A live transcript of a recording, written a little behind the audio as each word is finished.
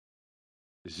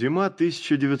Зима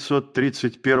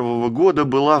 1931 года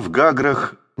была в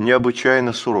Гаграх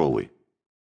необычайно суровой.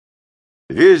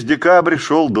 Весь декабрь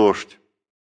шел дождь,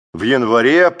 в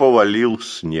январе повалил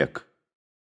снег.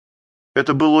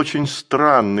 Это был очень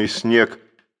странный снег,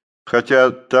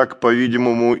 хотя так,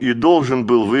 по-видимому, и должен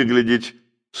был выглядеть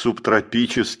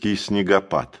субтропический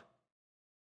снегопад.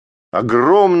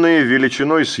 Огромные,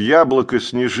 величиной с яблоко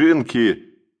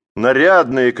снежинки,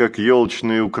 нарядные, как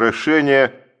елочные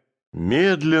украшения,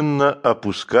 медленно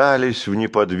опускались в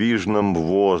неподвижном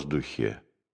воздухе.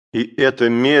 И это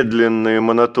медленное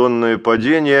монотонное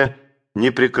падение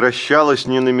не прекращалось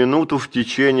ни на минуту в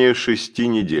течение 6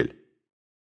 недель.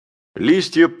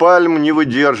 Листья пальм не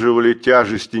выдерживали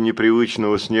тяжести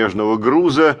непривычного снежного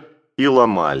груза и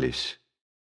ломались.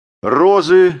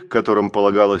 Розы, которым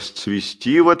полагалось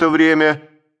цвести в это время,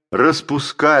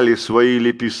 распускали свои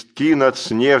лепестки над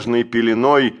снежной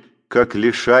пеленой, как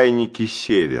лишайники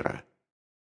севера.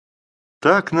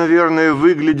 Так, наверное,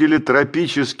 выглядели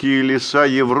тропические леса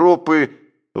Европы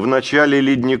в начале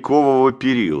ледникового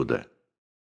периода.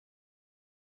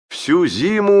 Всю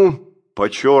зиму по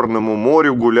Черному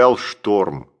морю гулял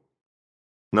шторм.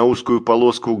 На узкую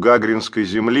полоску Гагринской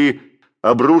земли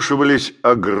обрушивались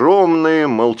огромные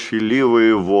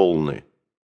молчаливые волны.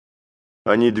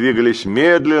 Они двигались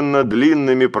медленно,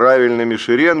 длинными правильными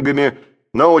шеренгами,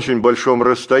 на очень большом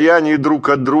расстоянии друг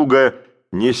от друга,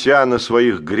 неся на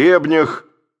своих гребнях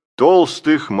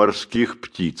толстых морских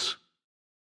птиц.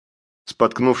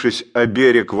 Споткнувшись о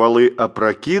берег, валы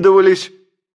опрокидывались,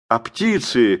 а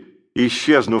птицы,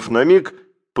 исчезнув на миг,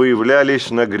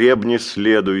 появлялись на гребне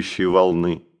следующей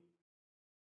волны.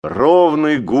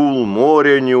 Ровный гул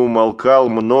моря не умолкал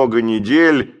много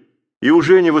недель и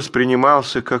уже не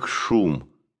воспринимался как шум.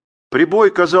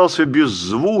 Прибой казался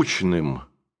беззвучным,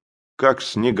 как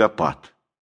снегопад.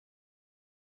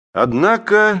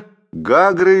 Однако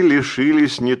Гагры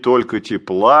лишились не только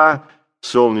тепла,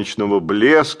 солнечного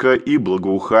блеска и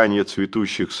благоухания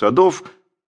цветущих садов,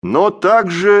 но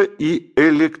также и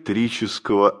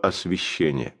электрического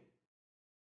освещения.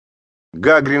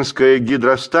 Гагринская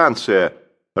гидростанция,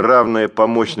 равная по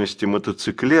мощности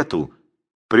мотоциклету,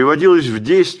 приводилась в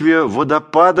действие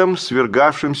водопадом,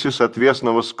 свергавшимся с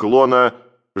отвесного склона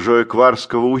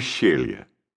Жоекварского ущелья.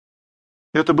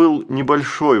 Это был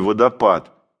небольшой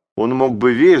водопад. Он мог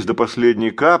бы весь до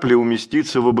последней капли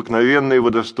уместиться в обыкновенной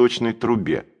водосточной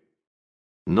трубе.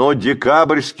 Но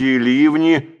декабрьские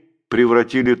ливни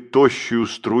превратили тощую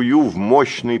струю в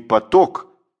мощный поток,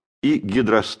 и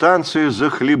гидростанция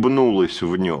захлебнулась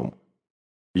в нем.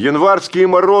 Январские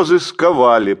морозы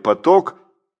сковали поток,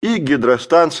 и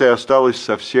гидростанция осталась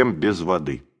совсем без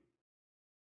воды.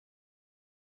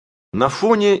 На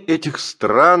фоне этих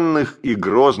странных и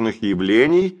грозных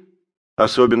явлений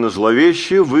особенно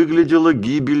зловеще выглядела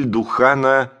гибель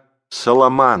Духана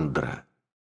Саламандра.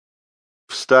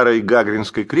 В старой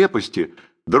Гагринской крепости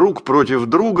друг против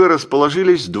друга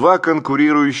расположились два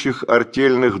конкурирующих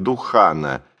артельных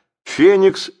Духана –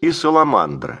 Феникс и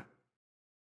Саламандра.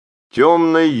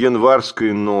 Темной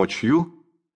январской ночью,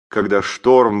 когда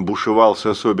шторм бушевал с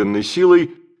особенной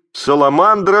силой,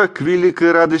 Саламандра, к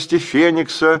великой радости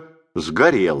Феникса,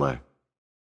 сгорела.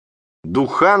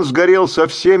 Духан сгорел со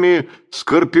всеми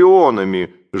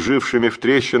скорпионами, жившими в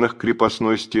трещинах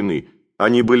крепостной стены.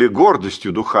 Они были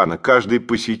гордостью Духана. Каждый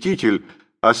посетитель,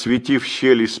 осветив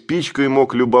щели спичкой,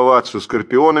 мог любоваться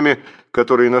скорпионами,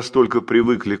 которые настолько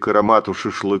привыкли к аромату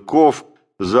шашлыков,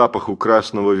 запаху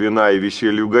красного вина и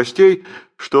веселью гостей,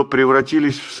 что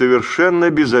превратились в совершенно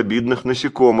безобидных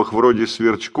насекомых, вроде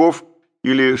сверчков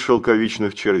или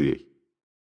шелковичных червей.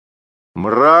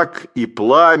 Мрак и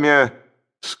пламя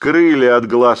скрыли от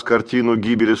глаз картину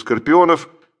гибели скорпионов,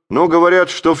 но говорят,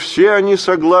 что все они,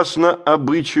 согласно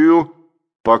обычаю,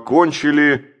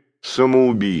 покончили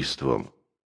самоубийством,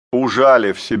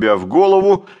 ужалив себя в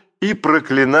голову и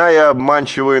проклиная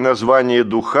обманчивое название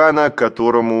Духана,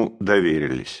 которому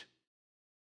доверились.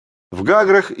 В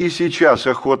Гаграх и сейчас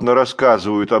охотно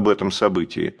рассказывают об этом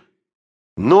событии.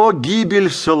 Но гибель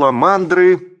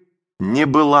Саламандры не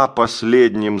была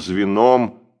последним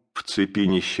звеном в цепи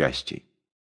несчастий.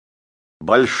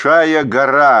 Большая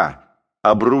гора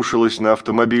обрушилась на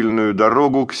автомобильную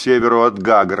дорогу к северу от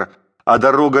Гагр, а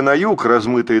дорога на юг,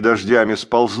 размытая дождями,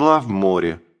 сползла в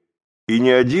море. И ни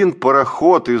один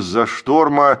пароход из-за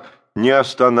шторма не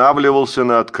останавливался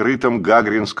на открытом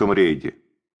Гагринском рейде.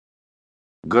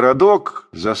 Городок,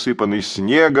 засыпанный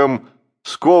снегом,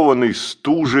 скованный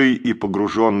стужей и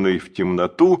погруженный в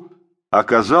темноту,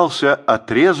 оказался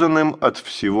отрезанным от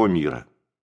всего мира.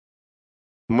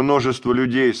 Множество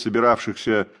людей,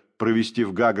 собиравшихся провести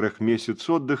в Гаграх месяц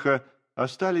отдыха,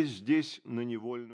 остались здесь на невольную